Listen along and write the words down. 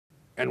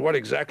And what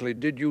exactly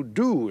did you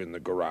do in the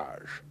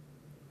garage?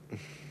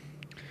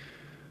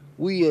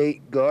 We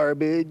ate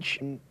garbage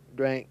and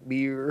drank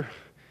beer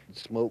and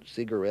smoked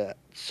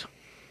cigarettes.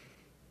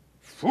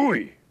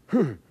 Phooey!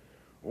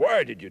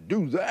 Why did you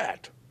do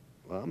that?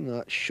 Well, I'm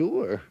not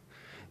sure.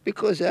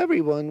 Because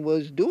everyone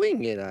was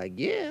doing it, I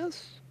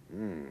guess.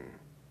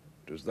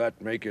 Does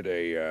that make it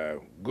a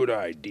good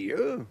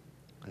idea?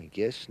 I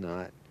guess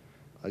not.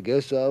 I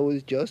guess I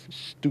was just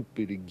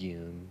stupid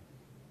again.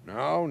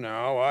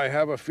 Now, I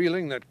have a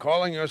feeling that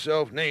calling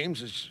yourself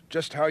names is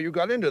just how you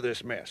got into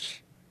this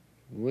mess.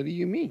 What do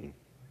you mean?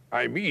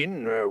 I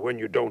mean, when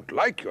you don't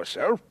like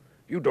yourself,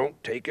 you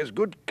don't take as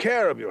good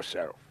care of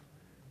yourself.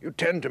 You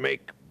tend to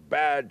make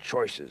bad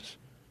choices,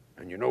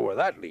 and you know where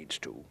that leads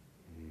to.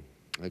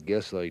 I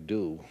guess I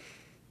do.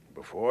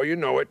 Before you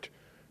know it,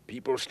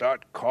 people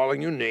start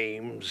calling you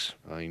names.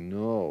 I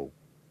know.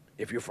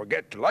 If you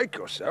forget to like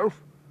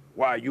yourself,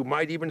 why, you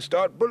might even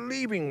start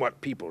believing what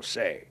people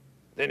say.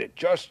 Then it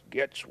just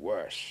gets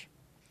worse.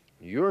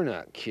 You're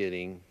not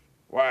kidding.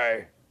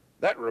 Why,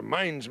 that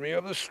reminds me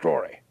of the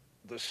story.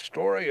 The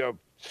story of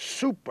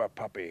Sooper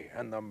Puppy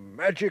and the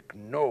magic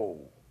no.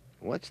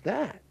 What's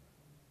that?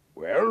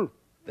 Well,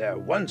 there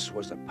once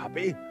was a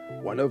puppy,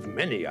 one of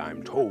many,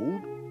 I'm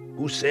told,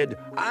 who said,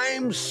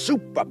 "I'm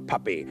Sooper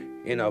Puppy,"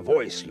 in a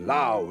voice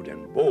loud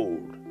and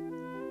bold.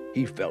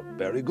 He felt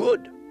very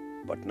good,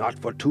 but not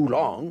for too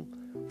long,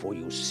 for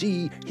you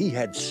see, he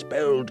had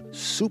spelled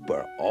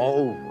super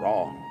all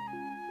wrong.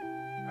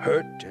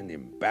 Hurt and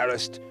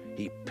embarrassed,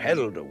 he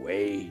pedaled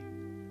away,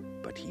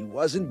 but he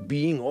wasn't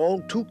being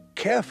all too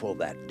careful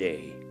that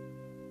day.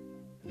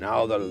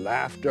 Now the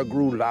laughter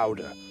grew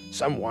louder.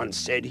 Someone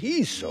said,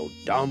 "He's so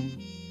dumb."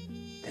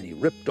 Then he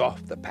ripped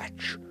off the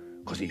patch,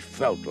 'cause he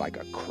felt like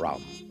a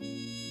crumb.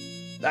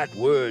 That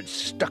word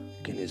stuck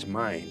in his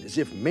mind as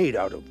if made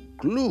out of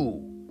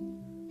glue.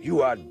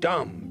 "You are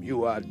dumb,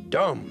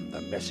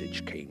 the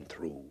message came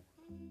through.